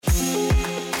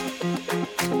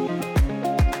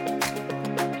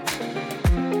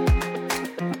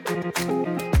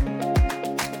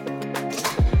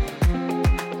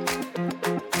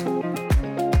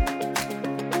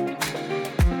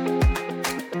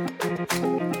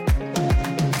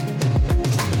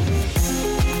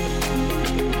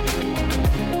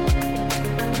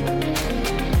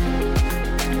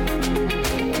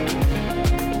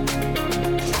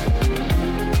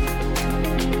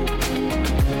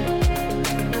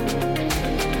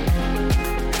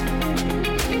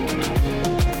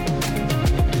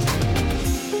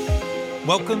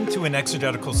Welcome to an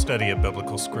exegetical study of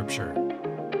biblical scripture.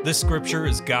 This scripture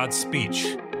is God's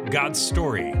speech, God's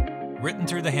story, written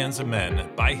through the hands of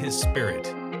men by His Spirit,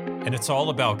 and it's all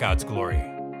about God's glory.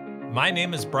 My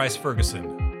name is Bryce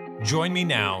Ferguson. Join me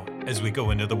now as we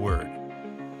go into the Word.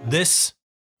 This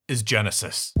is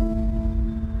Genesis.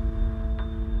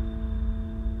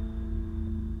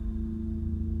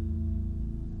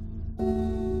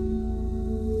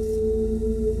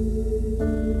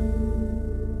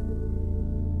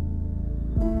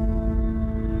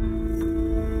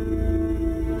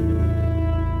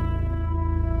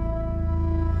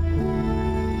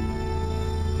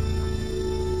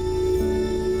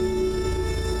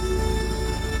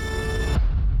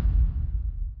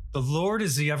 The Lord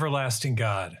is the everlasting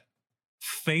God,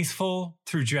 faithful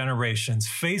through generations,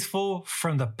 faithful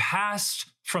from the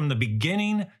past, from the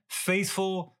beginning,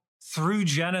 faithful through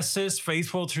Genesis,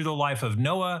 faithful through the life of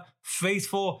Noah,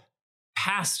 faithful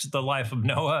past the life of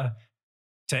Noah,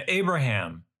 to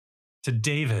Abraham, to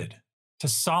David, to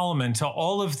Solomon, to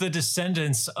all of the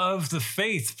descendants of the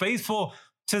faith, faithful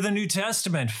to the New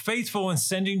Testament, faithful in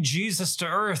sending Jesus to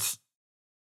earth,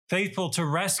 faithful to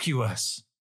rescue us,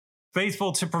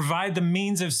 faithful to provide the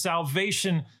means of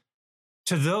salvation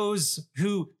to those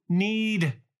who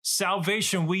need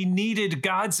salvation. We needed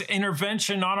God's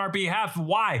intervention on our behalf.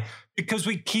 Why? Because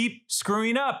we keep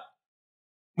screwing up.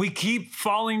 We keep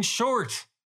falling short.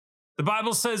 The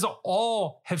Bible says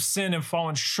all have sinned and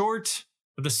fallen short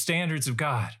of the standards of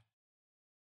God.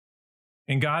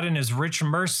 And God, in His rich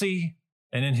mercy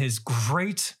and in His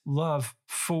great love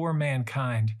for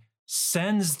mankind,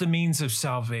 sends the means of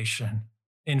salvation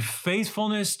in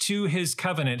faithfulness to His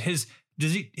covenant. His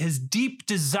deep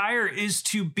desire is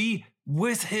to be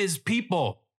with His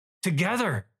people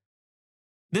together.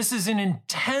 This is an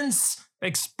intense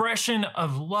expression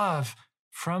of love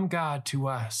from God to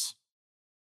us.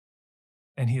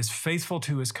 And He is faithful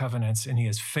to His covenants, and He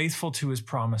is faithful to His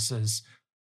promises.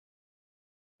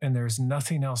 And there's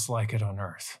nothing else like it on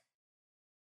earth.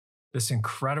 This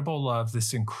incredible love,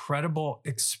 this incredible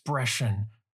expression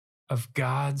of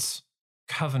God's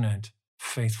covenant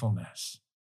faithfulness.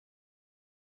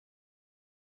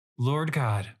 Lord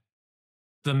God,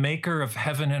 the maker of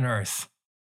heaven and earth,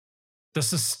 the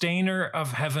sustainer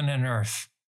of heaven and earth,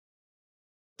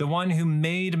 the one who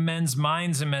made men's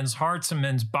minds and men's hearts and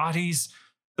men's bodies,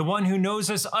 the one who knows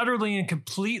us utterly and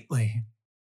completely.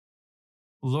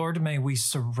 Lord, may we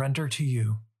surrender to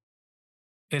You.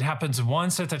 It happens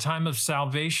once at the time of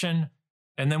salvation,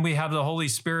 and then we have the Holy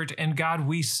Spirit, and God,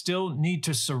 we still need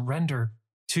to surrender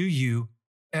to You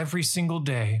every single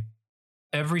day,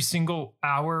 every single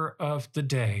hour of the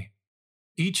day,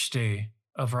 each day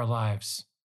of our lives.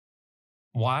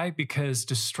 Why? Because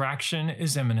distraction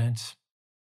is imminent,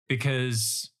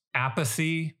 because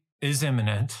apathy is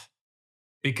imminent,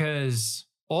 because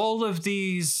all of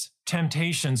these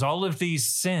temptations, all of these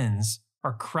sins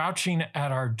are crouching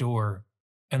at our door.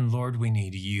 And Lord, we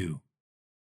need You,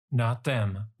 not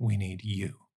them. We need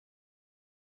You.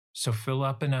 So fill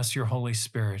up in us Your Holy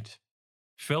Spirit.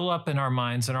 Fill up in our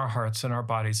minds and our hearts and our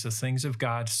bodies the things of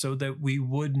God, so that we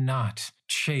would not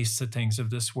chase the things of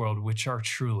this world, which are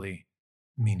truly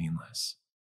meaningless.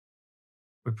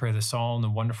 We pray this all in the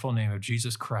wonderful name of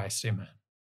Jesus Christ. Amen.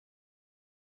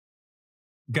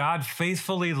 God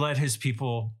faithfully led His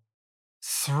people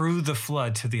through the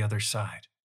flood to the other side.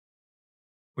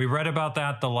 We read about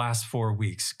that the last 4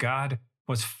 weeks. God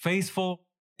was faithful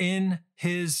in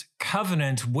His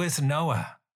covenant with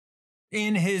Noah,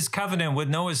 in His covenant with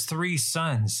Noah's 3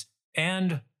 sons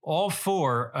and all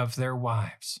 4 of their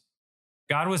wives.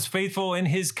 God was faithful in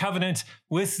His covenant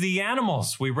with the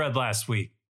animals, we read last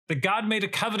week. That God made a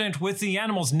covenant with the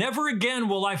animals. Never again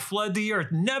will I flood the earth.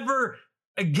 Never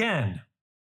again.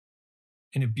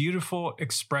 In a beautiful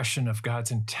expression of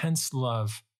God's intense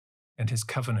love and His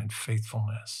covenant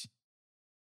faithfulness.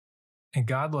 And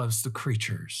God loves the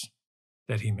creatures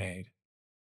that He made.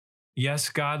 Yes,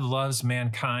 God loves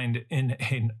mankind in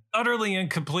an utterly and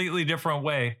completely different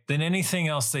way than anything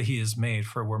else that He has made,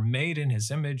 for we're made in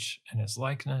His image and His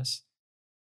likeness.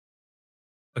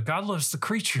 But God loves the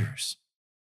creatures.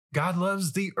 God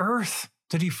loves the earth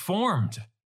that He formed,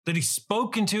 that He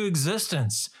spoke into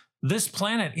existence. This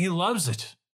planet, He loves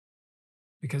it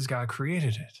because God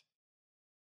created it.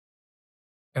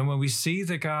 And when we see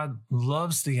that God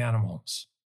loves the animals,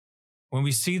 when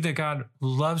we see that God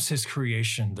loves His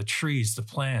creation, the trees, the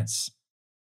plants,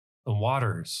 the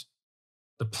waters,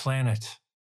 the planet,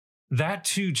 that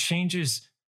too changes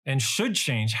and should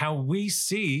change how we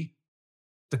see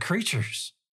the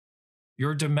creatures.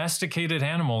 Your domesticated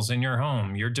animals in your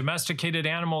home, your domesticated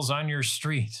animals on your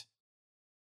street.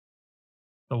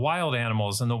 the wild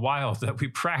animals in the wild that we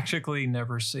practically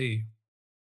never see,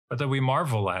 but that we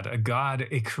marvel at, a God,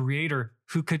 a creator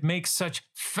who could make such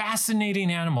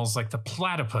fascinating animals like the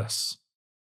platypus,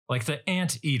 like the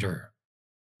anteater,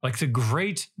 like the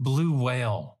great blue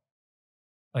whale,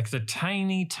 like the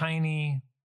tiny, tiny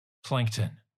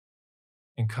plankton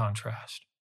in contrast.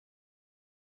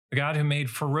 A God who made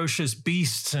ferocious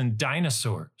beasts and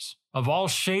dinosaurs of all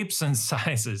shapes and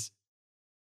sizes.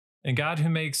 And God who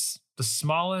makes the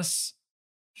smallest,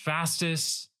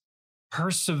 fastest,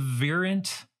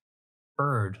 perseverant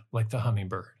bird like the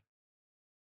hummingbird.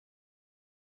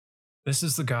 This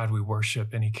is the God we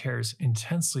worship, and he cares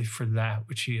intensely for that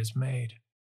which he has made.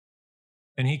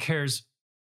 And he cares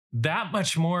that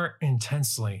much more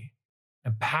intensely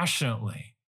and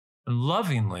passionately and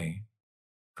lovingly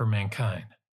for mankind.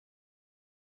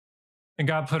 And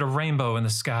God put a rainbow in the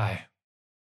sky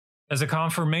as a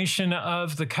confirmation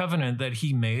of the covenant that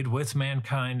he made with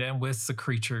mankind and with the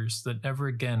creatures, that never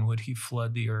again would he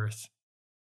flood the earth.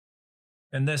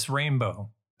 And this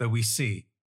rainbow that we see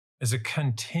is a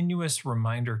continuous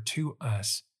reminder to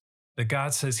us that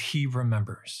God says he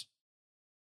remembers.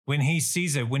 When he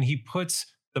sees it, when he puts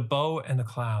the bow in the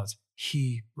clouds,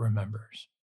 he remembers.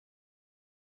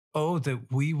 Oh, that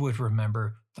we would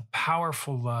remember the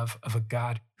powerful love of a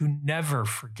God who never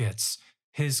forgets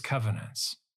his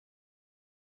covenants,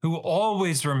 who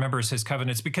always remembers his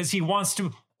covenants because he wants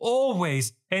to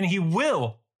always, and he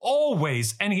will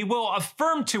always, and he will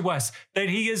affirm to us that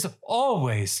he is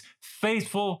always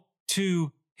faithful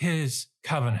to his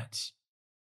covenants.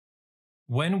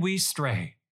 When we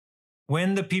stray,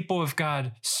 when the people of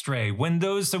God stray, when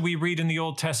those that we read in the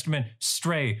Old Testament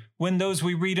stray, when those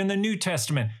we read in the New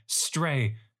Testament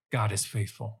stray, God is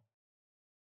faithful.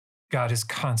 God is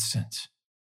constant.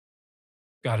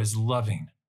 God is loving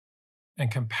and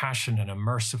compassionate and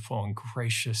merciful and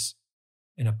gracious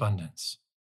in abundance.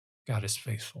 God is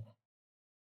faithful.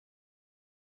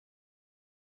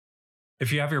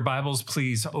 If you have your Bibles,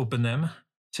 please open them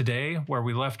today where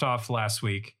we left off last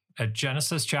week at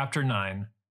Genesis chapter 9,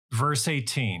 verse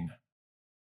 18.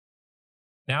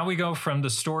 Now we go from the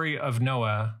story of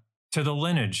Noah to the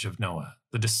lineage of Noah,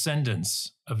 the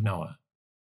descendants of Noah.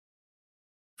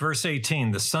 Verse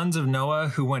 18, the sons of Noah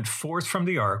who went forth from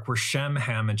the ark were Shem,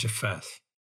 Ham, and Japheth.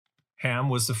 Ham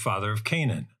was the father of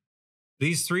Canaan.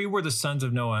 These three were the sons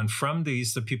of Noah, and from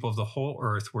these the people of the whole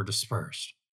earth were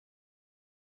dispersed.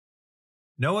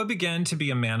 Noah began to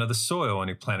be a man of the soil, and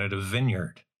he planted a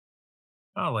vineyard.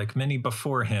 Like many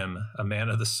before him, a man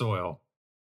of the soil,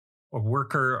 a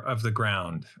worker of the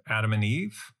ground, Adam and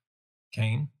Eve,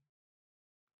 Cain.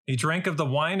 He drank of the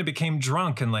wine and became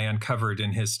drunk and lay uncovered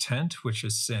in his tent, which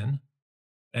is sin.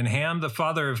 And Ham, the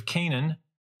father of Canaan,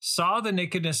 saw the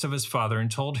nakedness of his father and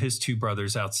told his two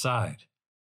brothers outside.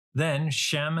 Then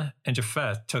Shem and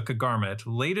Japheth took a garment,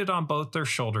 laid it on both their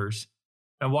shoulders,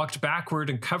 and walked backward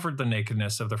and covered the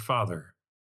nakedness of their father.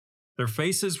 Their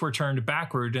faces were turned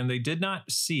backward, and they did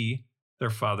not see their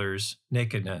father's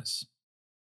nakedness.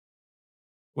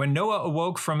 When Noah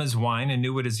awoke from his wine and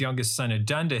knew what his youngest son had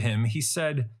done to him, he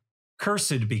said,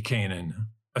 "Cursed be Canaan,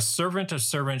 a servant of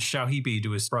servants shall he be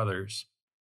to his brothers."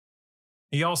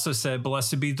 He also said,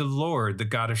 "Blessed be the Lord, the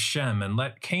God of Shem, and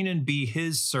let Canaan be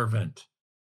his servant.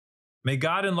 May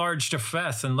God enlarge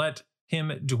Japheth, and let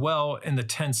him dwell in the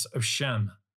tents of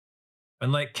Shem,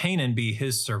 and let Canaan be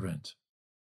his servant."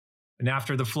 And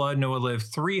after the flood, Noah lived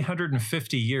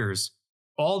 350 years.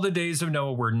 All the days of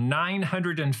Noah were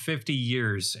 950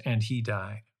 years, and he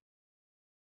died.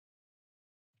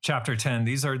 Chapter 10,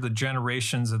 these are the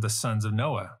generations of the sons of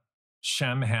Noah,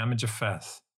 Shem, Ham, and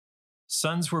Japheth.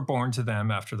 Sons were born to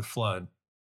them after the flood.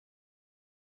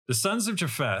 The sons of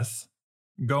Japheth,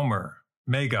 Gomer,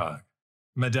 Magog,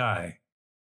 Madai,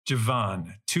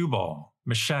 Javan, Tubal,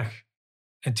 Meshech,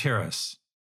 and Tiras.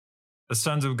 The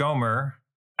sons of Gomer,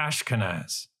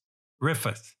 Ashkenaz,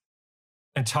 Riphath,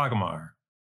 and Togarmah.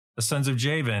 The sons of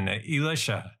Javan,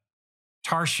 Elisha,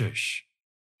 Tarshish,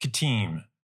 Kittim,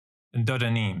 and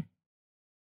Dodanim.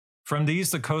 From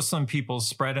these the coastland peoples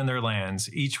spread in their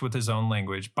lands, each with his own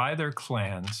language, by their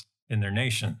clans in their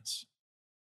nations.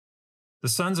 The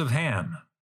sons of Ham,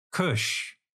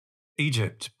 Cush,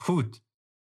 Egypt, Put,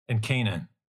 and Canaan.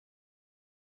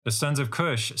 The sons of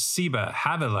Cush, Seba,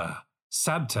 Havilah,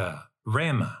 Sabta,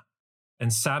 Ramah,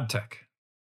 and Sabtek.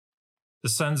 The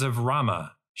sons of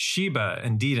Ramah, Sheba,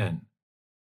 and Dedan.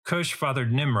 Cush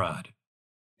fathered Nimrod.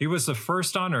 He was the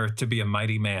first on earth to be a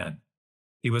mighty man.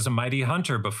 He was a mighty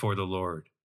hunter before the Lord.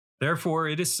 Therefore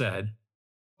it is said,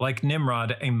 like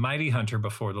Nimrod, a mighty hunter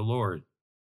before the Lord.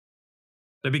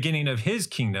 The beginning of his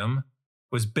kingdom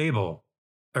was Babel,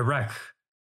 Erech,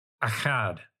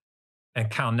 Achad, and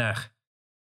Calnech,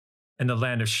 in the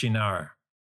land of Shinar.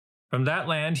 From that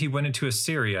land he went into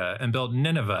Assyria and built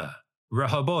Nineveh,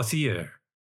 Rehoboth-ir,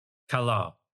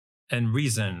 Calah, and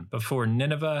Rezin before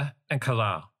Nineveh and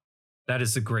Calah. That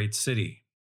is the great city.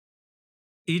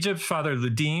 Egypt fathered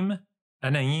Ludim,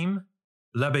 Anaim,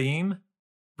 Lebaim,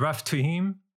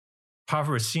 Raphtuim,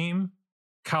 Parusim,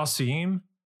 Calciim,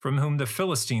 from whom the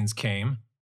Philistines came,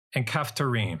 and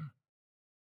Caphtorim.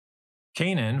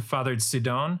 Canaan fathered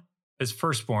Sidon, his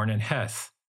firstborn, and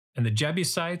Heth, and the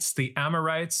Jebusites, the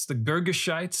Amorites, the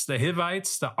Girgashites, the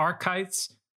Hivites, the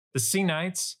Archites, the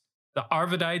Sinites, the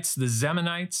Arvadites, the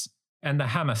Zemanites, and the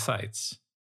Hamathites.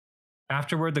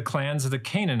 Afterward, the clans of the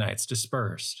Canaanites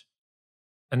dispersed.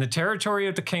 And the territory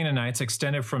of the Canaanites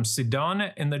extended from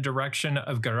Sidon in the direction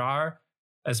of Gerar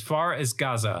as far as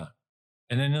Gaza,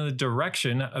 and in the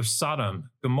direction of Sodom,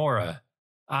 Gomorrah,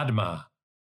 Admah,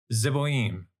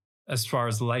 Zeboim, as far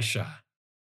as Laisha.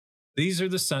 These are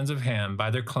the sons of Ham by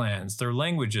their clans, their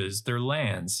languages, their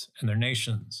lands, and their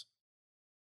nations.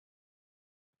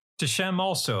 To Shem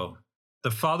also,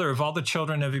 the father of all the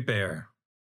children of Eber,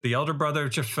 the elder brother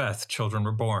of Japheth, children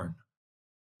were born.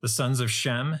 The sons of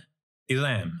Shem,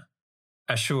 Elam,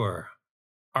 Ashur,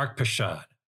 Arpachshad,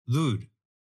 Lud,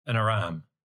 and Aram.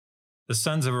 The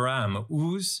sons of Aram,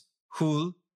 Uz,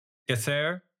 Hul,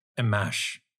 Gether, and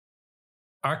Mash.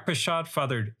 Arpachshad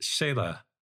fathered Shelah,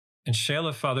 and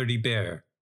Shelah fathered Eber.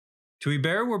 To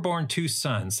Eber were born two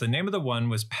sons. The name of the one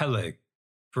was Peleg,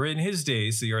 for in his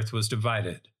days the earth was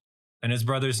divided, and his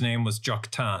brother's name was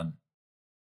Joktan.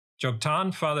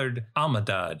 Joktan fathered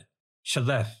Almadad,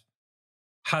 Shalef,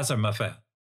 Hazarmaveth,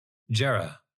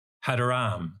 Jerah,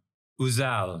 Hadaram,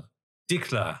 Uzal,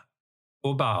 Dikla,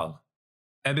 Obal,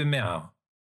 Ebimel,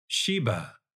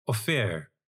 Sheba, Ophir,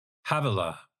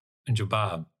 Havilah, and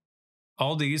Jobab.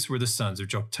 All these were the sons of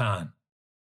Joktan.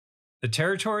 The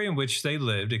territory in which they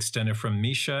lived extended from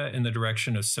Misha in the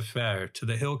direction of Sephir to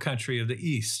the hill country of the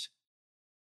east.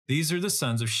 These are the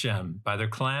sons of Shem, by their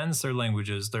clans, their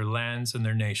languages, their lands, and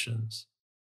their nations.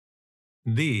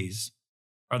 These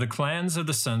are the clans of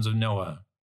the sons of Noah,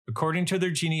 according to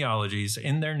their genealogies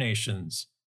in their nations,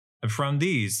 and from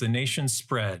these the nations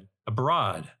spread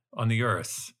abroad on the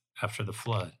earth after the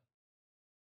flood.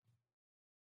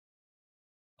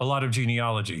 A lot of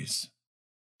genealogies.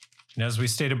 And as we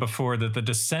stated before, that the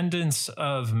descendants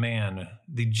of man,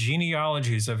 the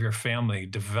genealogies of your family,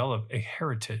 develop a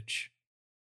heritage.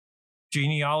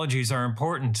 Genealogies are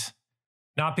important,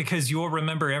 not because you'll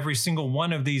remember every single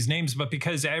one of these names, but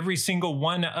because every single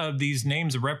one of these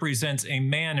names represents a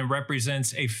man and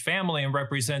represents a family and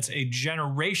represents a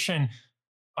generation,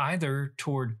 either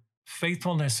toward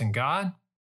faithfulness in God,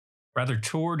 rather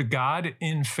toward God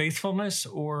in faithfulness,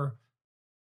 or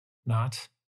not.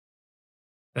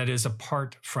 That is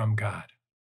apart from God,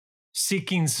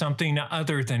 seeking something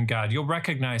other than God. You'll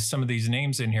recognize some of these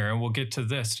names in here, and we'll get to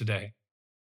this today.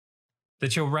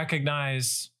 That you'll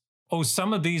recognize,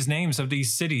 some of these names of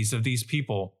these cities, of these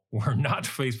people, were not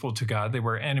faithful to God. They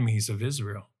were enemies of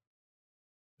Israel.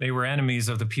 They were enemies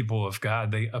of the people of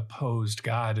God. They opposed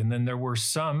God. And then there were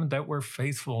some that were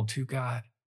faithful to God.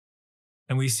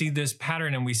 And we see this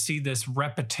pattern and we see this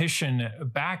repetition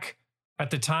back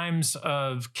at the times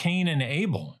of Cain and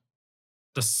Abel,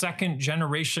 the second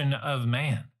generation of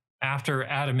man after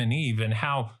Adam and Eve, and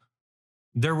how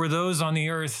there were those on the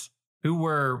earth who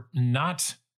were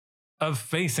not of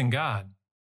faith in God.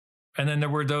 And then there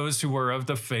were those who were of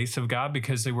the faith of God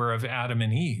because they were of Adam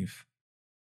and Eve.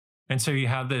 And so you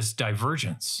have this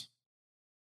divergence.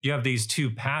 You have these two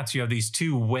paths, you have these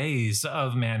two ways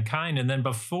of mankind. And then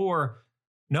before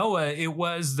Noah, it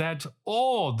was that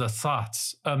all the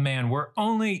thoughts of man were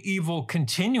only evil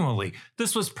continually.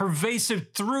 This was pervasive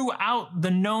throughout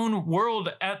the known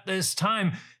world at this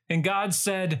time. And God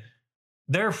said,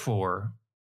 therefore,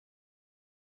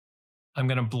 I'm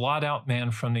going to blot out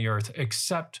man from the earth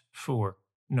except for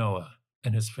Noah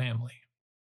and his family.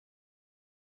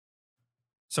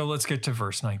 So let's get to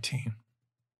verse 19.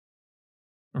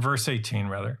 Verse 18,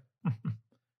 rather.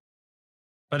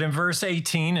 But in verse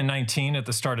 18 and 19 at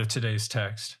the start of today's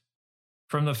text,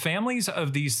 from the families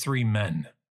of these three men,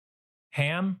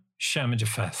 Ham, Shem, and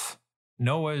Japheth,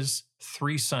 Noah's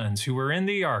three sons who were in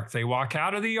the ark, they walk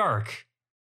out of the ark.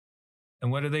 And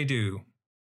what do?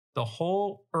 The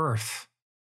whole earth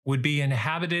would be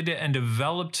inhabited and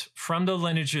developed from the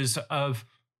lineages of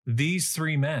these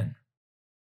three men,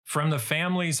 from the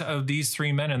families of these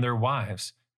three men and their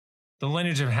wives. The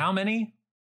lineage of how many?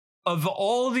 Of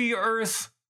all the earth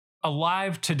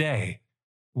alive today,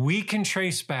 we can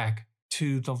trace back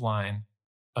to the line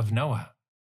of Noah.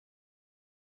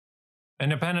 And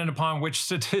depending upon which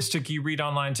statistic you read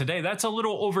online today, that's a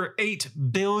little over 8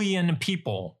 billion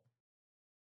people.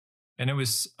 And it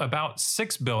was about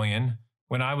 6 billion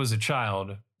when I was a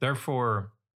child.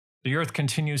 Therefore, the earth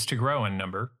continues to grow in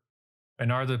number.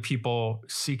 And are the people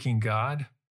seeking God,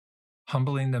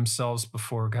 humbling themselves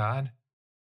before God?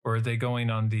 Or are they going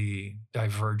on the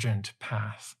divergent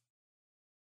path?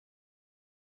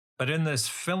 But in this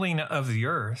filling of the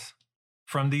earth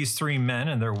from these 3 men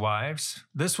and their wives,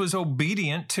 this was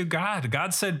obedient to God.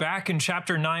 God said back in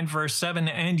chapter 9, verse 7,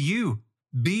 and you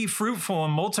be fruitful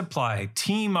and multiply,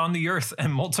 teem on the earth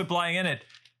and multiply in it.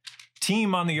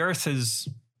 Teem on the earth is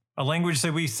a language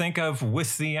that we think of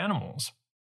with the animals.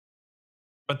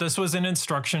 But this was an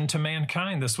instruction to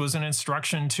mankind. This was an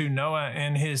instruction to Noah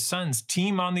and his sons.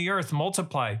 Teem on the earth,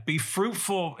 multiply, be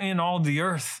fruitful in all the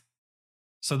earth.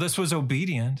 So this was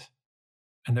obedient,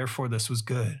 and therefore this was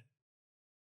good.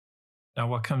 Now,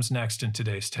 what comes next in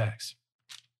today's text?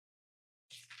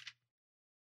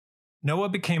 Noah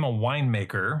became a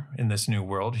winemaker in this new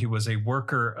world. He was a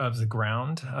worker of the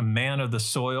ground, a man of the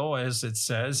soil, as it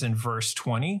says in verse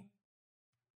 20.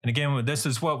 And again, this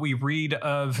is what we read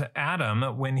of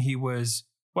Adam when he was,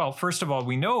 well, first of all,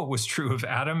 we know it was true of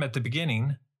Adam at the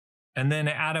beginning. And then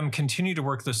Adam continued to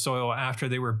work the soil after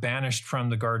they were banished from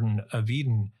the Garden of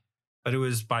Eden. But it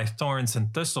was by thorns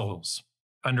and thistles,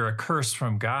 under a curse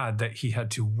from God, that he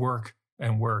had to work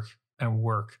and work and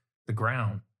work the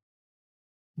ground.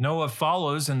 Noah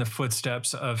follows in the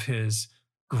footsteps of his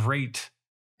great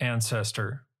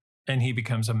ancestor, and he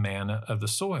becomes a man of the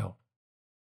soil.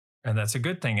 And that's a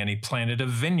good thing. And he planted a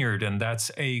vineyard, and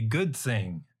that's a good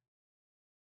thing.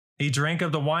 He drank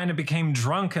of the wine and became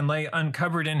drunk and lay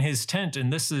uncovered in his tent,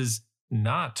 and this is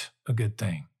not a good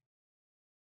thing.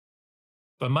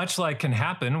 But much like can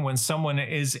happen when someone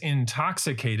is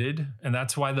intoxicated, and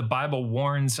that's why the Bible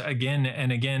warns again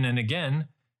and again and again,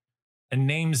 and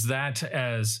names that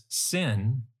as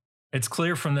sin, it's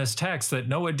clear from this text that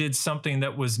Noah did something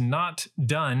that was not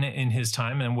done in his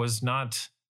time and was not,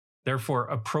 therefore,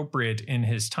 appropriate in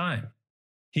his time.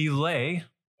 He lay,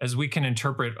 as we can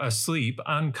interpret, asleep,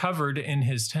 uncovered in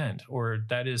his tent, or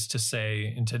that is to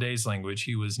say, in today's language,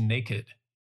 he was naked.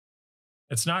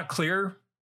 It's not clear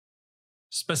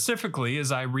specifically,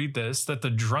 as I read this, that the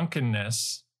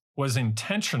drunkenness was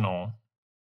intentional.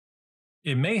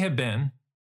 It may have been,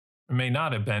 it may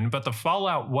not have been, but the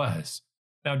fallout was.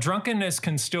 Now, drunkenness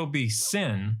can still be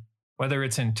sin, whether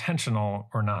it's intentional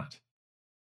or not.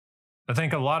 I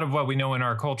think a lot of what we know in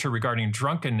our culture regarding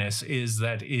drunkenness is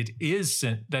that it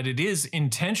is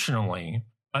intentionally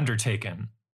undertaken,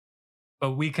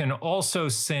 but we can also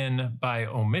sin by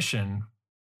omission.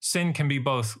 Sin can be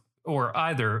both or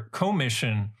either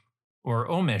commission or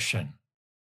omission.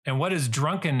 And what is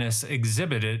drunkenness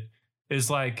exhibited is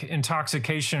like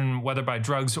intoxication, whether by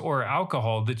drugs or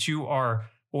alcohol, that you are,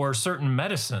 or certain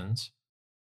medicines,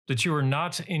 that you are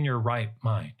not in your right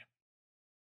mind.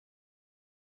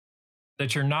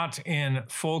 That you're not in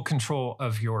full control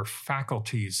of your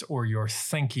faculties or your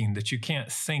thinking, that you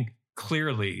can't think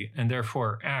clearly and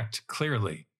therefore act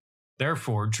clearly.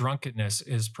 Therefore, drunkenness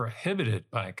is prohibited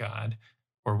by God,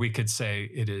 or we could say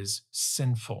it is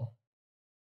sinful.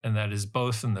 And that is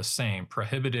both in the same,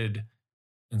 prohibited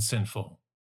and sinful.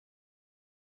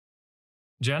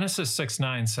 Genesis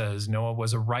 6:9 says, Noah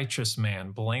was a righteous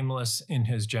man, blameless in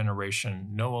his generation.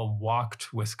 Noah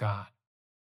walked with God.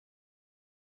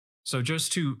 So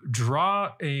just to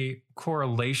draw a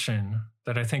correlation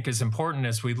that I think is important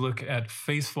as we look at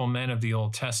faithful men of the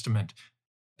Old Testament,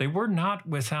 they were not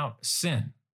without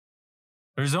sin.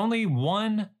 There's only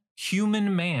one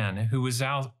human man who was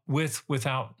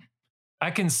without,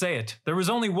 I can say it, there was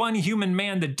only one human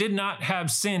man that did not have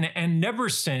sin and never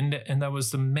sinned, and that was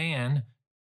the man,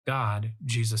 God,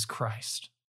 Jesus Christ,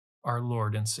 our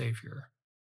Lord and Savior.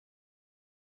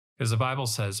 Because the Bible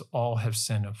says all have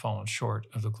sinned and fallen short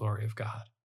of the glory of God.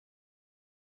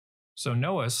 So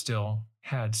Noah still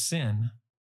had sin,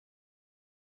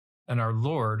 and our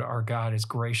Lord, our God, is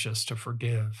gracious to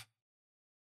forgive.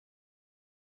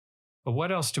 But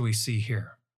what else do we see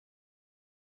here?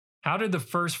 How did the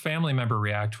first family member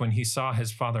react when he saw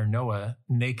his father Noah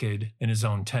naked in his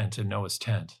own tent, in Noah's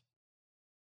tent?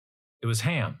 It was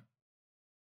Ham.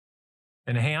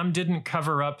 And Ham didn't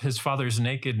cover up his father's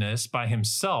nakedness by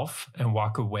himself and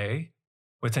walk away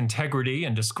with integrity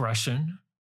and discretion,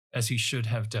 as he should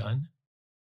have done.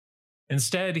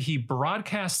 Instead, he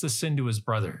broadcast the sin to his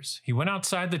brothers. He went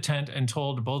outside the tent and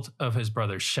told both of his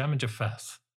brothers, Shem and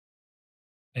Japheth.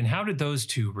 And how did those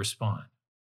two respond?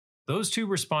 Those two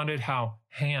responded how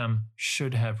Ham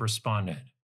should have responded.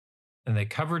 And they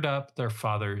covered up their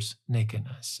father's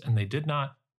nakedness. And they did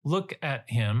not look at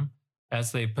him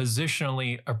as they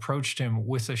positionally approached him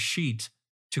with a sheet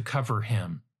to cover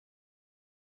him,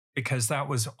 because that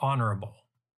was honorable.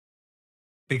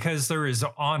 Because there is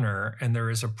honor and there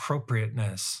is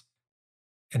appropriateness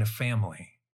in a family.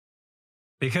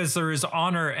 Because there is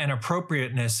honor and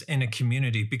appropriateness in a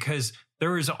community. Because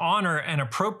there is honor and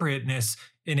appropriateness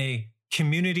in a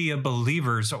community of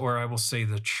believers, or I will say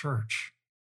the church.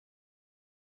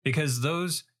 Because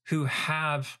those who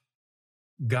have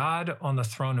God on the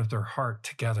throne of their heart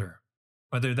together,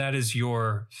 whether that is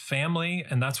your family,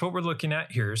 and that's what we're looking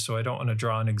at here, so I don't want to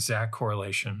draw an exact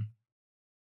correlation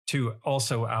to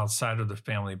also outside of the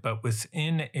family, but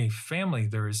within a family,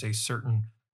 there is a certain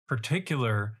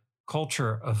particular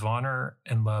culture of honor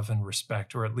and love and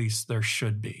respect, or at least there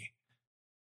should be.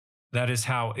 That is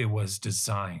how it was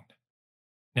designed.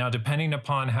 Now, depending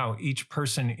upon how each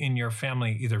person in your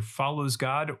family either follows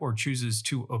God or chooses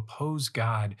to oppose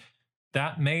God,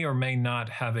 that may or may not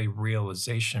have a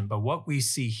realization. But what we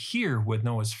see here with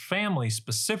Noah's family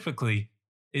specifically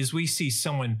is we see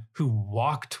someone who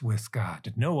walked with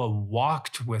God. Noah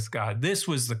walked with God. This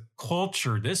was the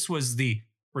culture. This was the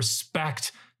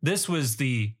respect. This was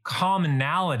the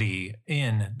commonality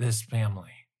in this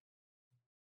family.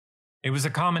 It was a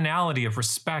commonality of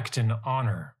respect and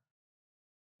honor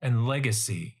and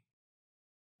legacy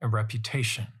and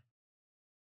reputation.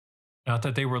 Not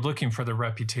that they were looking for the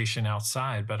reputation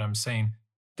outside, but I'm saying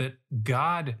that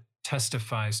God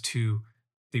testifies to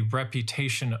the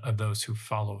reputation of those who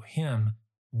follow him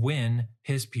when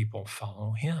his people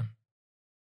follow him.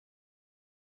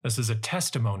 This is a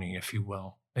testimony, if you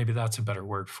will. Maybe that's a better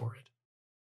word for it.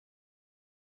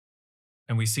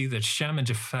 And we see that Shem and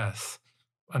Japheth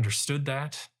understood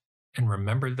that and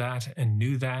remembered that and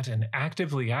knew that and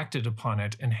actively acted upon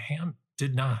it, and Ham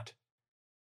did not.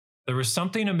 There was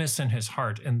something amiss in his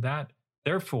heart, and that,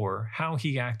 therefore, how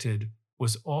he acted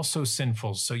was also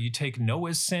sinful. So you take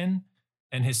Noah's sin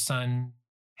and his son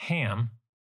Ham's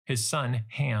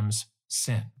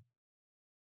sin.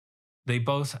 They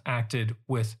both acted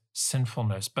with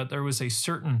sinfulness, but there was a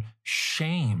certain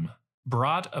shame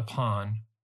brought upon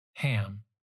Ham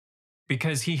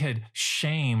because he had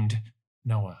shamed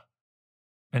Noah.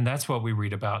 And that's what we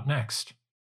read about next.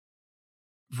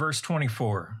 Verse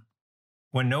 24.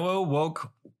 When Noah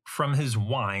woke from his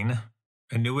wine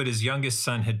and knew what his youngest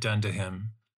son had done to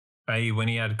him, i.e., when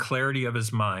he had clarity of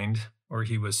his mind, or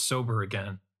he was sober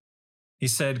again, he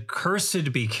said,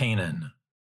 "Cursed be Canaan."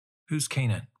 Who's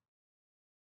Canaan?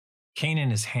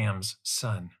 Canaan is Ham's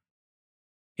son.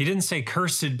 He didn't say,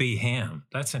 "Cursed be Ham."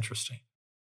 That's interesting.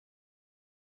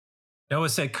 Noah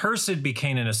said, "Cursed be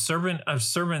Canaan, a servant of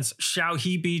servants shall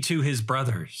he be to his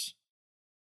brothers."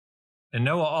 And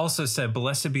Noah also said,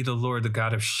 "Blessed be the Lord, the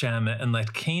God of Shem, and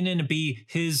let Canaan be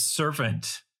his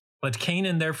servant. Let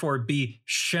Canaan therefore be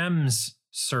Shem's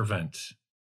servant.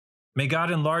 May God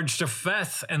enlarge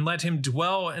Japheth and let him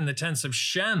dwell in the tents of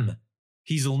Shem."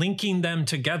 He's linking them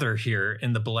together here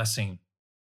in the blessing.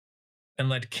 "And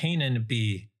let Canaan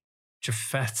be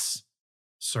Japheth's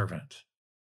servant."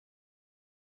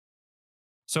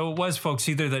 So it was, folks,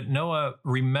 either that Noah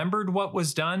remembered what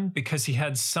was done because he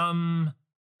had some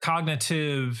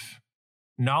cognitive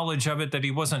knowledge of it, that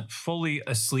he wasn't fully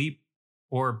asleep,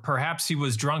 or perhaps he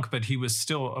was drunk, but he was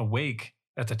still awake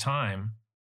at the time,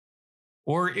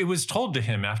 or it was told to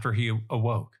him after he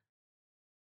awoke.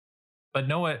 But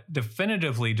Noah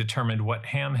definitively determined what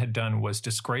Ham had done was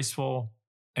disgraceful,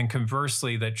 and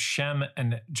conversely, that Shem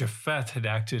and Japheth had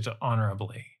acted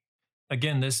honorably.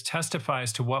 Again, this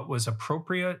testifies to what was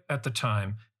appropriate at the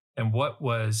time and what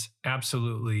was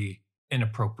absolutely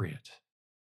inappropriate.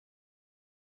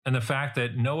 And the fact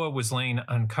that Noah was laying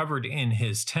uncovered in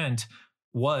his tent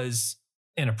was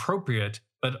inappropriate,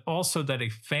 but also that a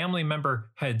family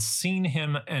member had seen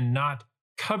him and not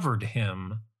covered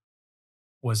him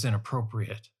was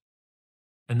inappropriate.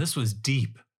 And this was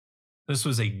deep. This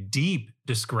was a deep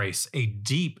disgrace, a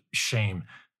deep shame.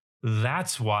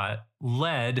 That's what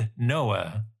led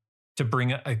Noah to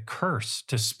bring a curse,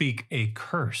 to speak a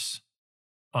curse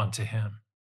onto him.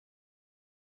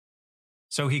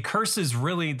 So he curses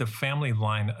really the family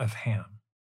line of Ham.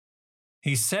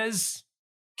 He says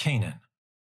Canaan,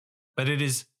 but it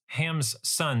is Ham's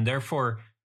son. Therefore,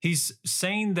 he's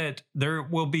saying that there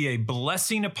will be a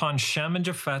blessing upon Shem and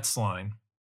Japheth's line,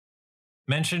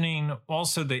 mentioning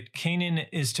also that Canaan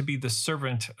is to be the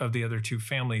servant of the other two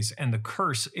families, and the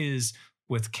curse is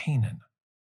with Canaan.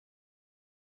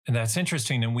 And that's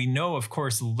interesting. And we know, of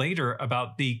course, later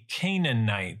about the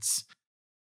Canaanites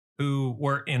who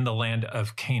were in the land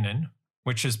of Canaan,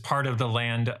 which is part of the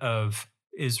land of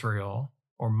Israel,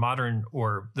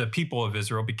 or the people of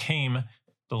Israel became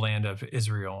the land of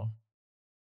Israel.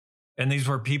 And these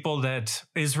were people that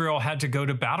Israel had to go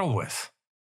to battle with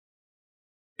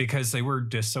because they were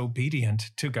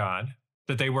disobedient to God,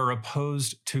 that they were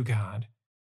opposed to God,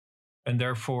 and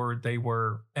therefore they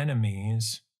were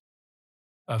enemies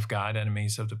of God,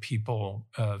 enemies of the people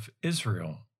of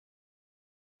Israel.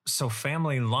 So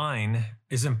family line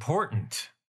is important,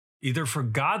 either for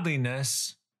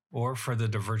godliness or for the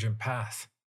divergent path,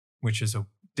 which is a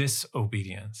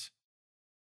disobedience.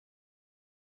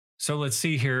 So let's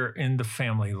see here in the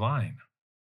family line.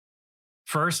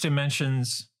 First, it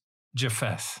mentions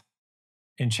Japheth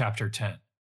in chapter 10,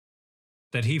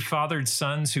 that he fathered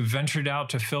sons who ventured out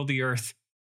to fill the earth.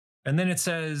 And then it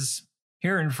says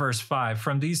here in verse 5,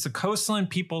 from these the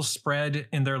coastland peoples spread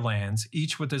in their lands,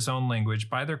 each with his own language,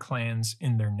 by their clans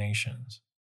in their nations.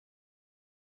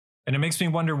 And it makes me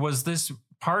wonder, was this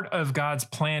part of God's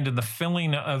plan in the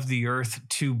filling of the earth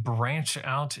to branch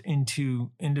out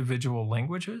into individual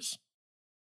languages?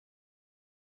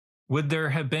 Would there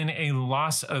have been a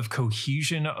loss of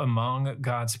cohesion among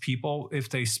God's people if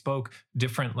they spoke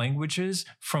different languages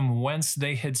from whence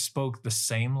they had spoke the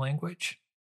same language?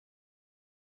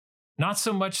 Not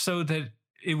so much so that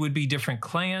it would be different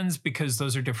clans, because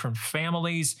those are different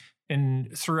families.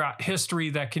 And throughout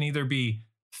history, that can either be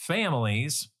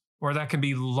families, or that can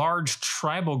be large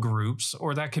tribal groups,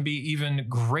 or that can be even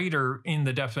greater in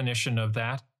the definition of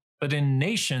that. But in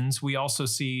nations, we also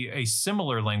see a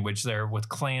similar language there with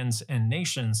clans and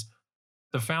nations.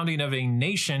 The founding of a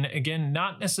nation, again,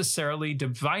 not necessarily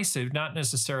divisive, not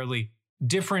necessarily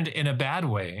different in a bad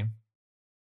way,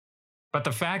 but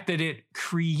the fact that it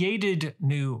created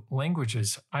new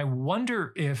languages. I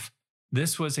wonder if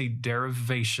this was a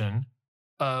derivation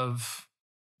of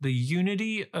the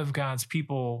unity of God's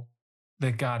people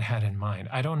that God had in mind.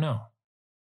 I don't know.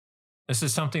 This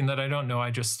is something that I don't know.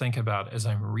 I just think about as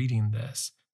I'm reading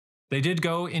this. They did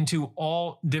go into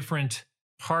all different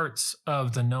parts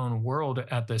of the known world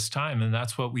at this time. And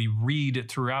that's what we read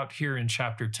throughout here in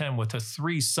chapter 10 with the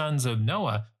three sons of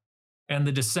Noah and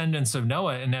the descendants of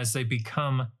Noah. And as they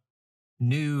become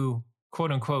new,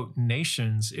 quote unquote,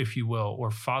 nations, if you will, or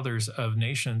fathers of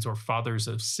nations or fathers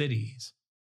of cities.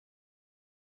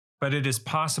 But it is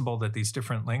possible that these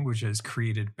different languages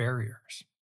created barriers.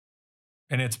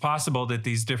 And it's possible that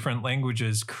these different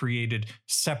languages created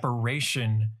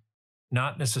separation,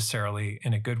 not necessarily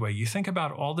in a good way. You think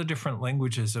about all the different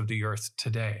languages of the earth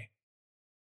today.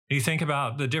 You think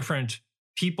about the different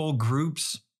people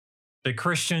groups, the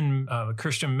Christian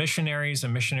missionaries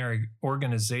and missionary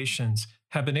organizations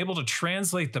have been able to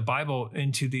translate the Bible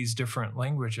into these different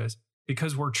languages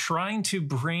because we're trying to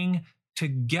bring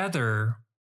together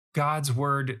God's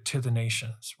word to the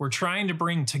nations. We're trying to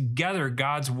bring together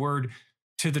God's word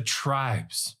to the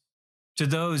tribes, to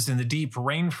those in the deep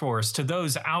rainforest, to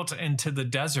those out into the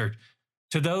desert,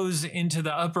 to those into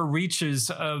the upper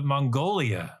reaches of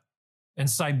Mongolia and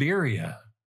Siberia.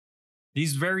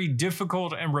 These very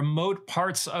difficult and remote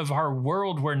parts of our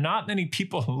world where not many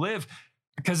people live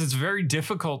because it's very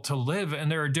difficult to live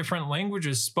and there are different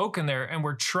languages spoken there. And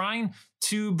we're trying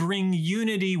to bring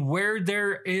unity where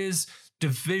there is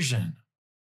division.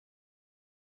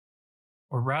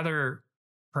 Or rather,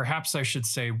 perhaps I should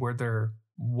say where there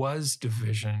was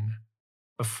division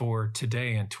before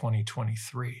today in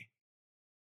 2023.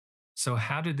 So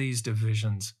how did these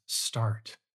divisions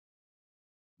start?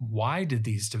 Why did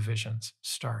these divisions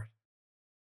start?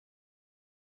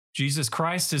 Jesus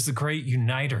Christ is the great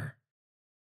uniter.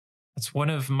 That's one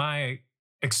of my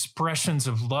expressions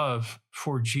of love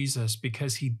for Jesus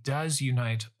because he does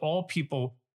unite all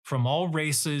people from all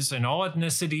races and all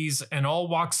ethnicities and all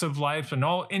walks of life and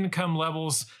all income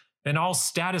levels and all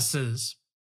statuses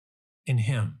in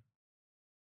him.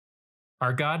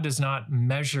 Our God does not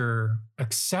measure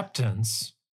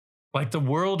acceptance like the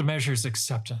world measures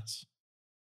acceptance.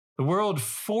 The world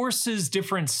forces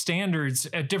different standards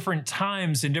at different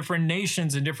times in different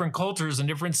nations and different cultures and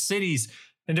different cities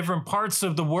and different parts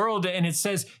of the world. And it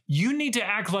says, you need to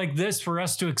act like this for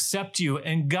us to accept you.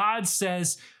 And God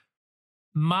says,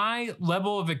 my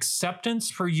level of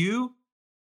acceptance for you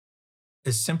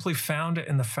is simply found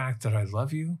in the fact that I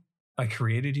love you, I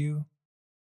created you,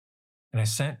 and I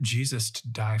sent Jesus to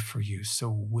die for you. So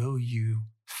will you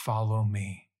follow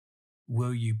me?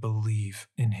 Will you believe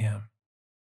in him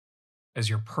as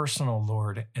your personal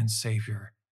Lord and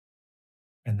Savior?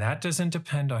 And that doesn't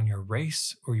depend on your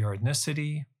race or your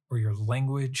ethnicity or your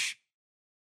language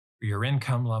or your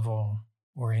income level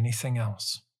or anything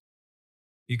else.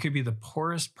 You could be the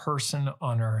poorest person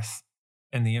on earth,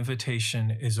 and the invitation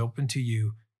is open to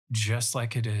you just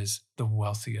like it is the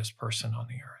wealthiest person on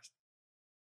the earth.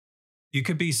 You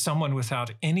could be someone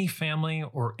without any family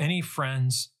or any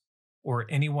friends or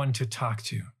anyone to talk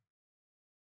to.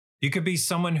 You could be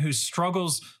someone who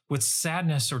struggles with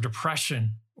sadness or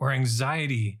depression or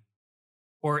anxiety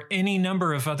or any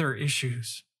number of other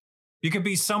issues. You could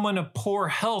be someone of poor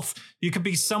health. You could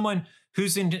be someone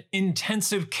who's in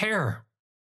intensive care.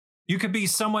 You could be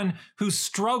someone who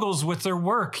struggles with their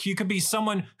work. You could be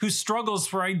someone who struggles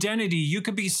for identity. You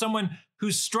could be someone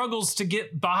who struggles to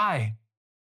get by.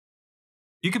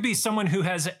 You could be someone who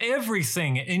has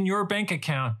everything in your bank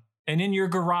account and in your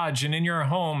garage and in your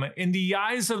home, in the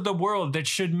eyes of the world, that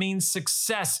should mean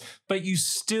success, but you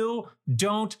still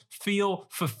don't feel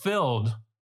fulfilled.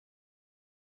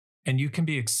 And you can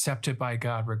be accepted by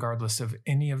God regardless of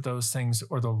any of those things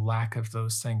or the lack of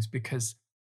those things, because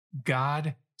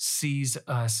God sees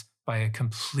us by a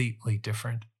completely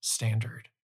different standard.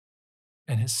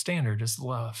 And his standard is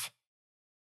love.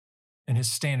 And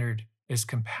his standard is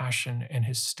compassion. And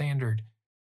his standard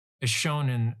is shown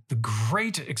in the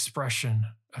great expression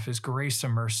of his grace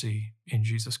and mercy in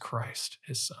Jesus Christ,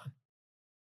 his son.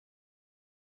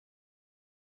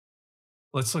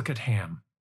 Let's look at Ham.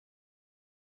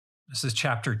 This is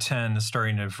chapter 10,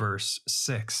 starting at verse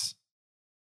 6.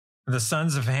 The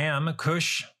sons of Ham,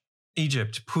 Cush,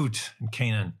 Egypt, Put, and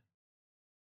Canaan.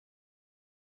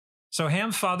 So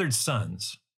Ham fathered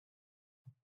sons,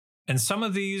 and some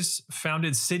of these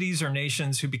founded cities or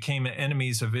nations who became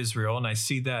enemies of Israel, and I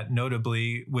see that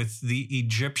notably with the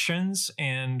Egyptians,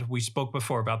 and we spoke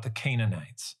before about the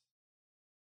Canaanites.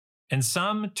 And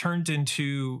some turned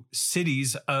into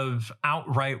cities of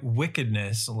outright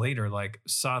wickedness later, like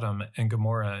Sodom and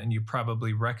Gomorrah, and you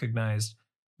probably recognized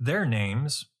their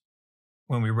names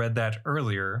when we read that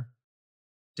earlier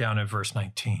down at verse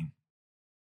 19.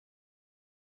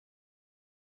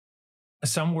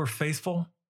 Some were faithful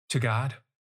to God.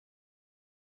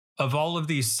 Of all of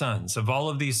these sons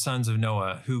of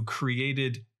Noah who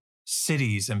created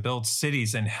cities and built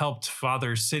cities and helped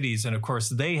father cities, and of course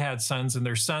they had sons and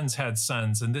their sons had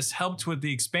sons, and this helped with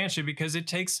the expansion because it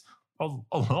takes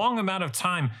a long amount of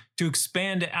time to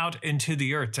expand out into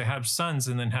the earth, to have sons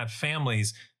and then have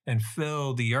families and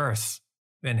fill the earth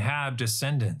and have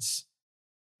descendants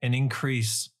and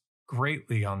increase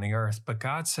greatly on the earth. But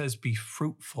God says, be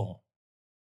fruitful.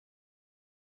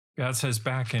 God says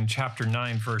back in chapter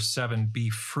 9, verse 7, be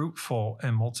fruitful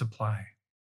and multiply.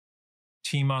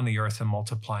 Teem on the earth and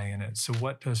multiply in it. So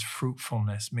what does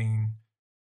fruitfulness mean?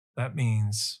 That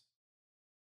means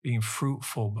being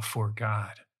fruitful before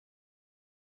God,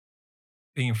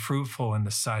 being fruitful in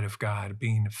the sight of God,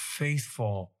 being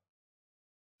faithful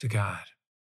to God.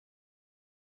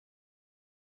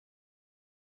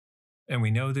 And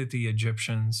we know that the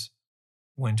Egyptians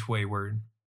went wayward,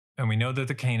 and we know that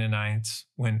the Canaanites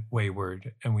went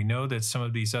wayward, and we know that some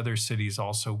of these other cities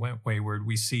also went wayward.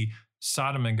 We see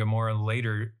Sodom and Gomorrah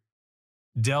later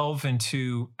delve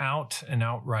into out and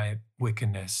outright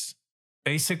wickedness,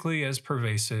 basically as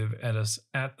pervasive as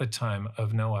at the time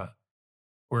of Noah,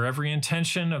 where every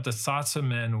intention of the thoughts of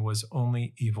men was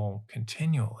only evil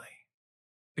continually,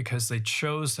 because they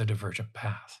chose the divergent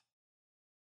path.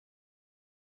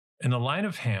 In the line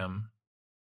of Ham,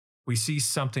 we see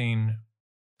something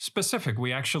specific.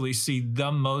 We actually see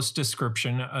the most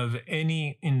description of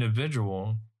any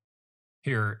individual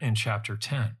here in chapter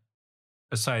 10,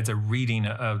 besides a reading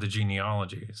of the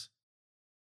genealogies.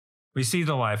 We see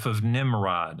the life of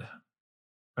Nimrod.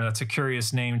 That's a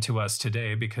curious name to us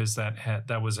today because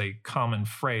that was a common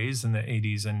phrase in the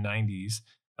 80s and 90s,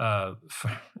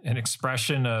 an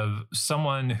expression of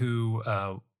someone who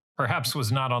perhaps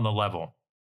was not on the level.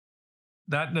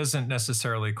 That doesn't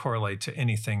necessarily correlate to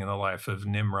anything in the life of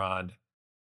Nimrod,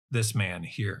 this man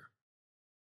here.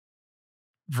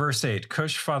 Verse 8,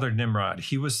 Cush fathered Nimrod.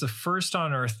 He was the first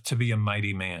on earth to be a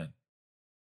mighty man.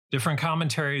 Different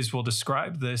commentaries will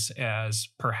describe this as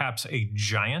perhaps a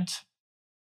giant,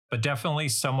 but definitely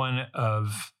someone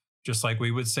of, just like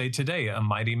we would say today, a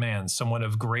mighty man, someone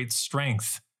of great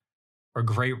strength or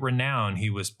great renown. He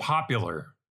was popular.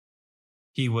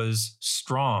 He was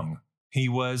strong. He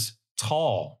was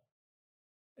tall.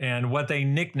 And what they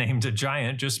nicknamed a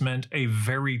giant just meant a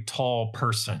very tall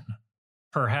person,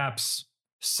 perhaps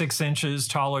 6 inches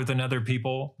taller than other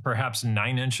people, perhaps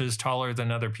 9 inches taller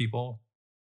than other people.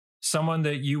 Someone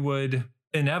that you would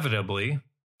inevitably,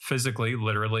 physically,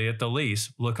 literally at the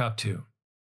least, look up to.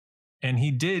 And he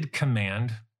did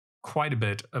command quite a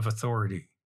bit of authority.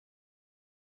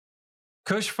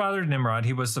 Cush fathered Nimrod.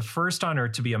 He was the first on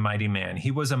earth to be a mighty man. He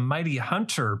was a mighty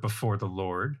hunter before the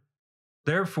Lord.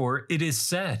 Therefore, it is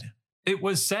said, it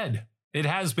was said, it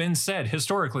has been said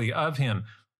historically of him,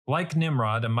 like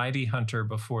Nimrod, a mighty hunter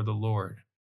before the Lord.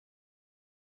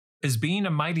 Is being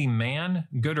a mighty man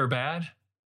good or bad?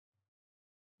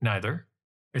 Neither.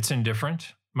 It's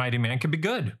indifferent. Mighty man can be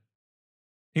good.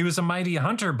 He was a mighty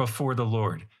hunter before the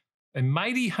Lord. A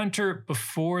mighty hunter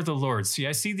before the Lord. See,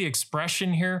 I see the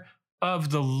expression here of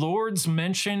the Lord's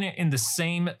mention in the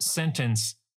same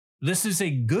sentence. This is a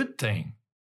good thing.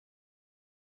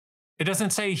 It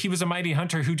doesn't say he was a mighty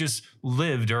hunter who just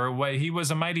lived, or he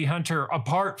was a mighty hunter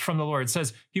apart from the Lord. It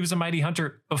says he was a mighty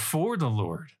hunter before the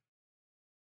Lord.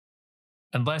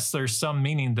 Unless there's some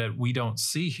meaning that we don't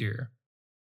see here.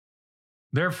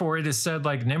 Therefore, it is said,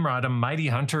 like Nimrod, a mighty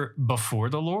hunter before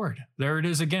the Lord. There it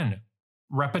is again,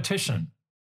 repetition.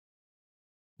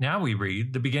 Now we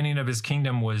read, the beginning of his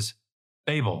kingdom was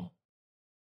Babel,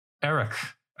 Erech,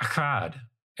 Akkad,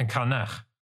 and Calneh,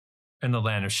 in the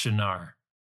land of Shinar,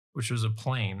 which was a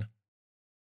plain.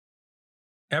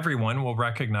 Everyone will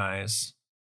recognize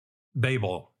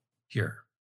Babel here.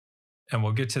 And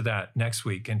we'll get to that next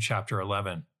week in chapter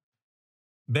 11.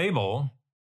 Babel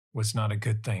was not a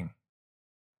good thing.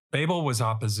 Babel was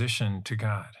opposition to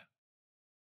God.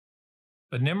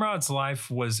 But Nimrod's life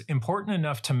was important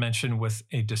enough to mention with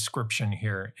a description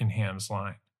here in Ham's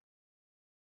line.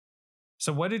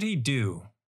 So what did he do?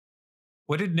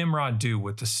 What did Nimrod do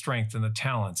with the strength and the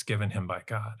talents given him by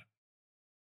God?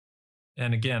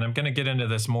 And again, I'm going to get into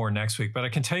this more next week, but I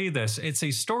can tell you this. It's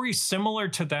a story similar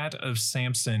to that of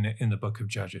Samson in the book of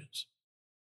Judges.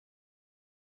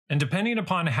 And depending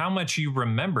upon how much you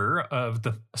remember of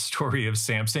the story of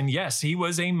Samson, yes, he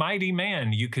was a mighty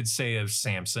man, you could say of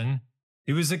Samson.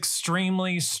 He was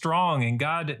extremely strong, and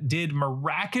God did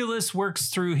miraculous works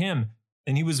through him.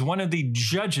 And he was one of the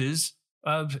judges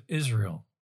of Israel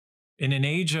in an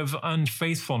age of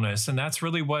unfaithfulness. And that's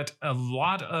really what a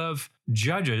lot of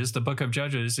Judges, the book of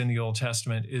Judges in the Old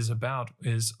Testament, is about,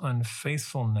 is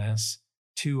unfaithfulness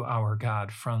to our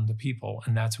God from the people.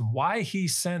 And that's why he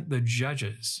sent the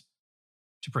judges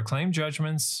to proclaim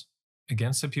judgments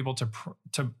against the people,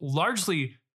 to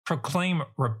largely proclaim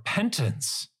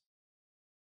repentance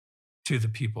to the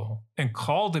people and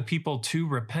call the people to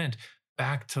repent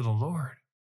back to the Lord.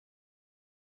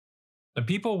 The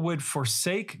people would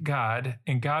forsake God,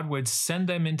 and God would send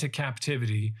them into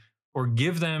captivity or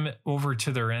give them over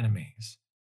to their enemies.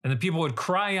 And the people would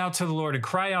cry out to the Lord and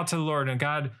cry out to the Lord, and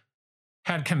God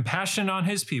had compassion on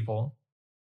his people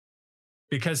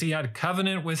because he had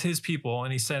covenant with his people.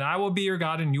 And he said, I will be your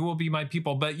God and you will be my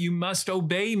people, but you must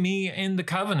obey me in the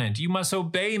covenant. You must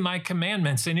obey my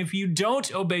commandments. And if you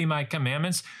don't obey my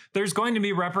commandments, there's going to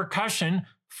be repercussion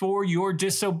for your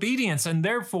disobedience. And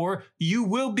therefore, you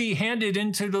will be handed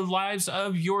into the lives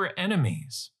of your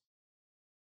enemies,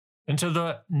 into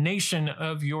the nation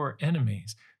of your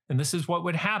enemies. And this is what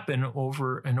would happen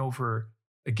over and over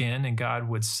again, and God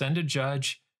would send a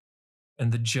judge,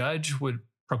 and the judge would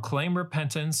proclaim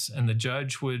repentance, and the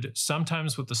judge would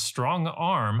sometimes with a strong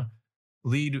arm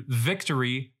lead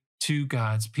victory to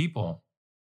God's people.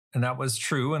 And that was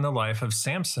true in the life of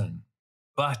Samson.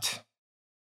 But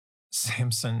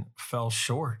Samson fell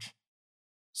short.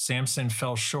 Samson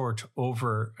fell short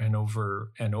over and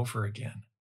over and over again.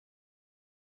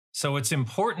 So it's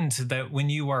important that when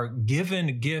you are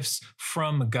given gifts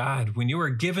from God, when you are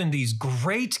given these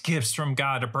great gifts from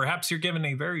God, or perhaps you're given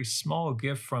a very small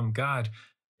gift from God,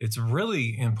 it's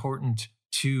really important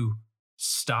to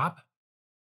stop,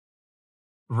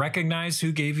 recognize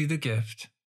who gave you the gift,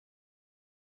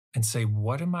 and say,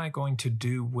 what am I going to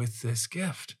do with this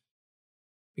gift?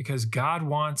 Because God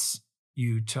wants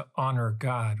you to honor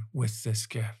God with this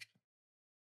gift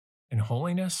in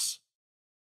holiness,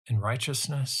 in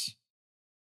righteousness,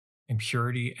 in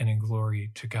purity, and in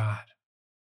glory to God.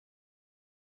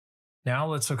 Now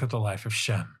let's look at the life of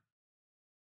Shem.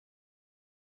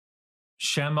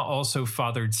 Shem also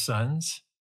fathered sons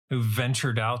who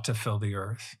ventured out to fill the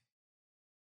earth.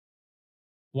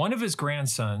 One of his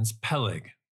grandsons,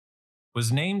 Peleg,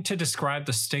 was named to describe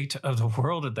the state of the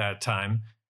world at that time.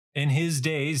 In his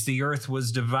days, the earth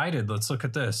was divided. Let's look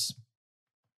at this.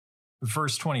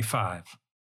 Verse 25.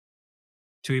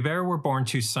 To Eber were born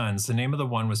two sons. The name of the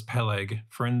one was Peleg,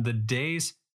 for in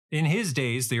his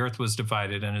days, the earth was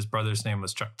divided, and his brother's name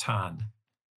was Joktan.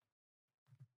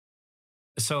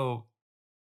 So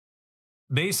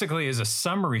basically, as a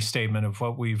summary statement of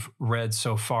what we've read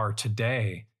so far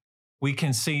today, we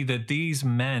can see that these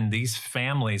men, these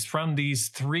families from these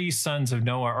three sons of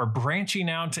Noah are branching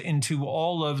out into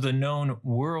all of the known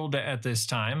world at this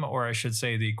time, or I should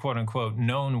say the quote unquote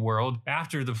known world.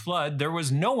 After the flood, there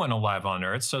was no one alive on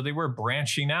earth, so they were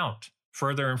branching out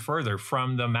further and further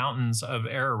from the mountains of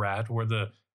Ararat, where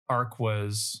the ark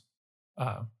was,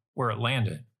 where it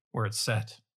landed, where it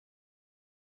set.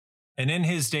 And in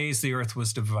his days, the earth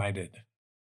was divided.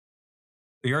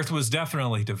 The earth was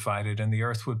definitely divided, and the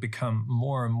earth would become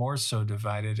more and more so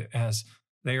divided as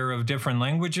they are of different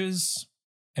languages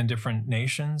and different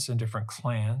nations and different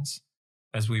clans,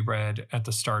 as we read at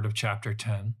the start of chapter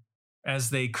 10,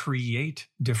 as they create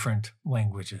different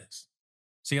languages.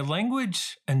 See, a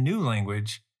new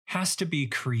language, has to be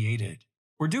created.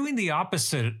 We're doing the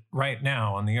opposite right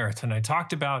now on the earth, and I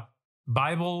talked about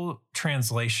Bible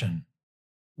translation.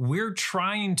 We're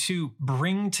trying to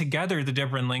bring together the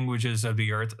different languages of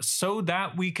the earth so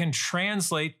that we can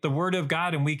translate the word of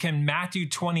God, and we can, Matthew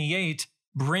 28,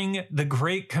 bring the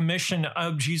great commission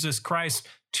of Jesus Christ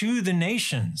to the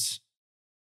nations.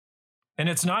 And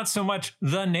it's not so much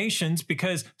the nations,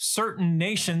 because certain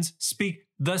nations speak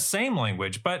the same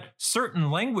language, but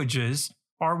certain languages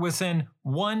are within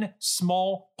one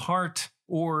small part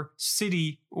or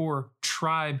city or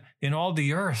tribe in all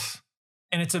the earth.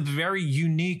 And it's a very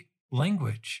unique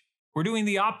language. We're doing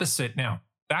the opposite now.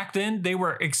 Back then, they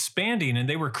were expanding and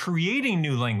they were creating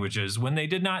new languages when they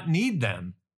did not need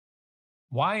them.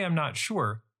 Why, I'm not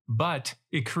sure, but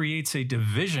it creates a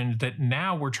division that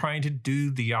now we're trying to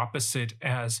do the opposite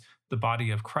as the body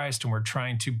of Christ, and we're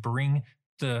trying to bring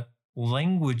the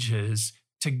languages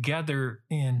together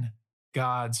in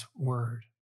God's word.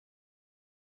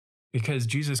 Because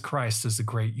Jesus Christ is the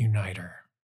great uniter.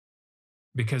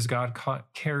 Because God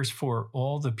cares for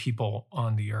all the people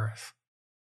on the earth.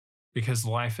 Because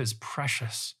life is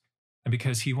precious. And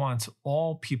because he wants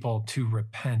all people to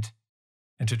repent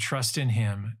and to trust in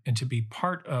him and to be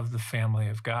part of the family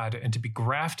of God and to be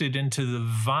grafted into the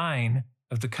vine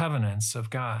of the covenants of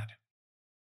God.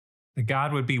 That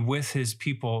God would be with his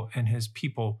people and his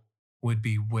people would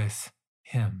be with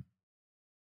him.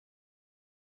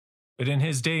 But in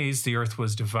his days, the earth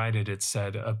was divided, it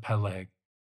said of Peleg,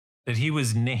 that he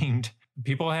was named.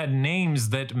 People had names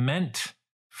that meant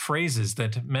phrases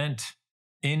that meant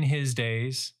in his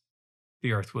days,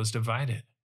 the earth was divided.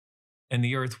 And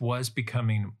the earth was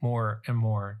becoming more and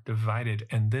more divided.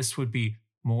 And this would be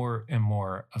more and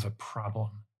more of a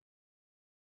problem.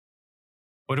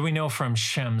 What do we know from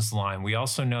Shem's line? We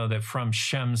also know that from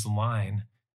Shem's line,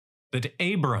 that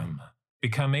Abram,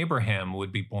 become Abraham,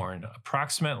 would be born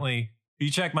approximately,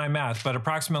 you check my math, but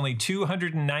approximately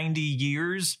 290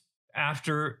 years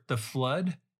after the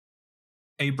flood,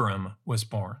 Abram was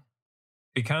born.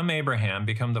 Become Abraham,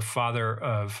 become the father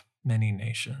of many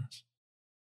nations.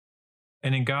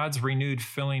 And in God's renewed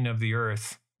filling of the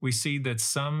earth, we see that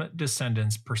some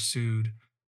descendants pursued,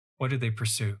 what did they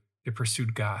pursue? They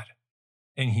pursued God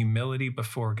and humility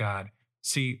before God.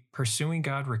 See, pursuing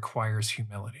God requires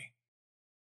humility.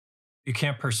 You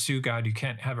can't pursue God, you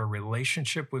can't have a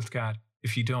relationship with God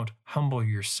if you don't humble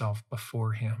yourself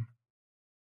before him.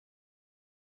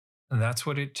 And that's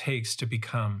what it takes to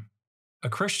become a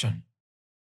Christian.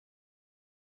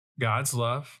 God's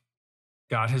love.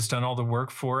 God has done all the work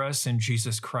for us in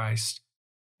Jesus Christ,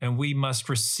 and we must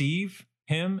receive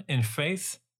him in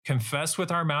faith, confess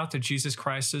with our mouth that Jesus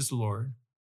Christ is Lord,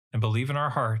 and believe in our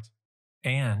heart,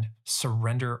 and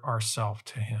surrender ourselves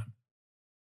to him.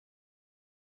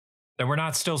 That we're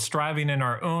not still striving in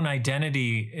our own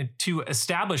identity to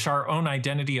establish our own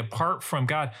identity apart from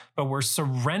God, but we're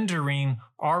surrendering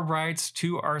our rights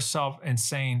to ourselves and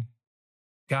saying,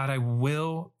 God, I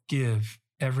will give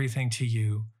everything to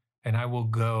you. And I will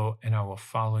go and I will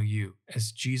follow you,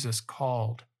 as Jesus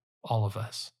called all of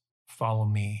us. Follow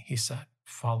me, he said,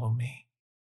 follow me.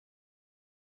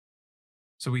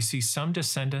 So we see some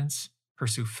descendants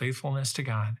pursue faithfulness to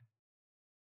God,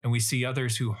 and we see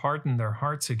others who harden their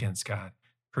hearts against God,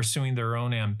 pursuing their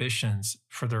own ambitions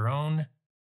for their own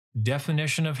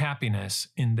definition of happiness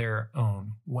in their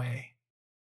own way.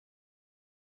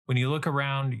 When you look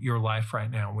around your life right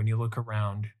now, when you look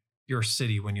around your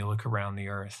city, when you look around the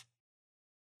earth,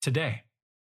 today,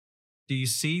 do you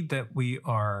see that we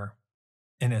are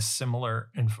in a similar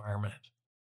environment?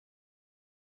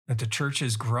 That the church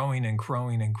is growing and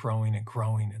growing and growing and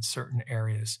growing in certain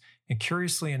areas. And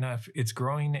curiously enough, it's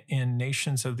growing in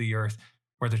nations of the earth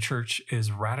where the church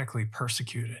is radically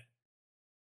persecuted.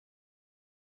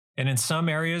 And in some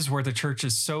areas where the church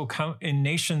is in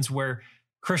nations where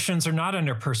Christians are not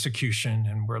under persecution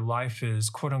and where life is,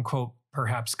 quote unquote,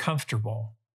 perhaps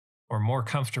comfortable or more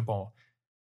comfortable,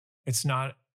 it's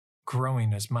not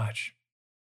growing as much.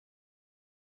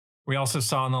 We also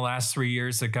saw in the last 3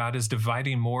 years that God is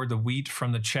dividing more the wheat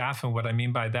from the chaff. And what I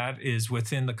mean by that is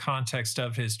within the context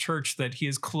of his church, that he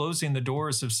is closing the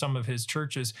doors of some of his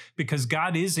churches because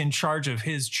God is in charge of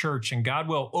his church, and God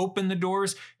will open the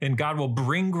doors and God will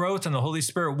bring growth, and the Holy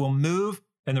Spirit will move,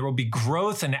 and there will be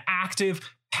growth and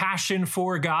active passion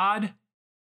for God.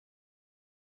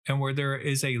 and where there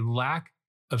is a lack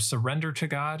of surrender to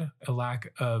God, a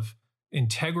lack of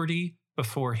integrity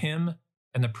before Him,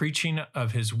 and the preaching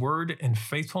of His word and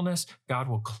faithfulness, God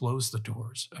will close the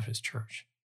doors of His church.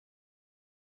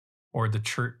 Or the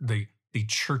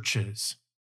churches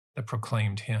that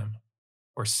proclaimed Him,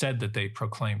 or said that they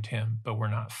proclaimed Him, but were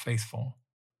not faithful.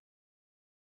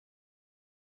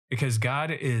 Because God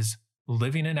is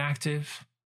living and active,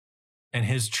 and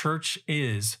His church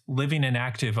is living and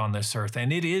active on this earth,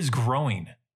 and it is growing.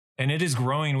 And it is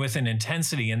growing with an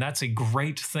intensity, and that's a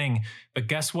great thing. But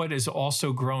guess what is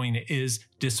also growing is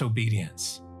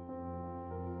disobedience.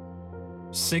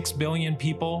 6 billion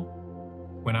people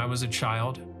when I was a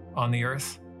child on the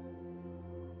earth.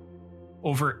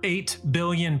 Over 8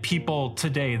 billion people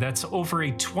today. That's over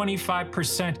a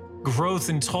 25% growth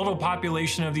in total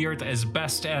population of the earth, as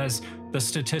best as the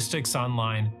statistics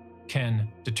online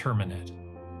can determine it.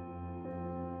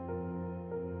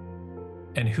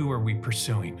 And who are we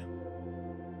pursuing?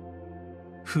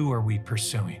 Who are we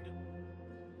pursuing?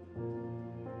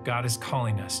 God is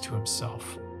calling us to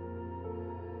Himself.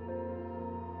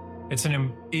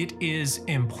 It is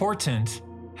important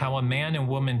how a man and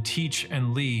woman teach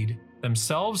and lead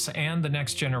themselves and the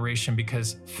next generation,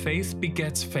 because faith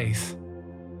begets faith,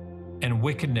 and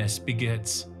wickedness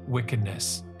begets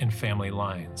wickedness in family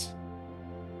lines.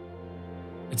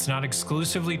 It's not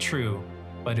exclusively true,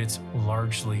 but it's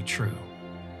largely true.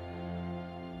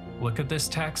 Look at this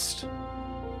text.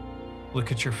 Look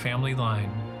at your family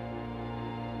line,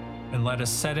 and let us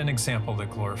set an example that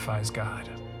glorifies God.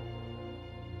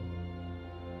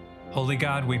 Holy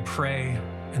God, we pray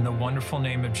in the wonderful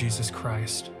name of Jesus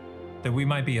Christ that we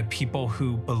might be a people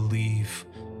who believe,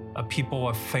 a people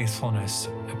of faithfulness,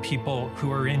 a people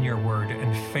who are in your word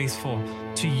and faithful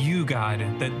to you, God,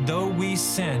 that though we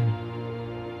sin,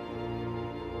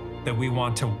 that we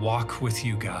want to walk with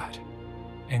you, God,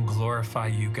 and glorify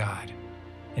you, God,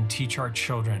 and teach our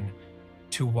children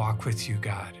to walk with you,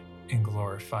 God, and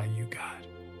glorify you, God.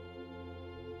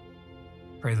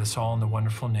 Pray this all in the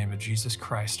wonderful name of Jesus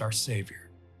Christ, our Savior.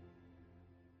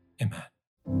 Amen.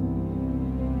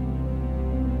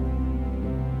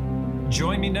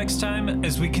 Join me next time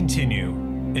as we continue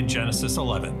in Genesis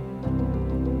 11.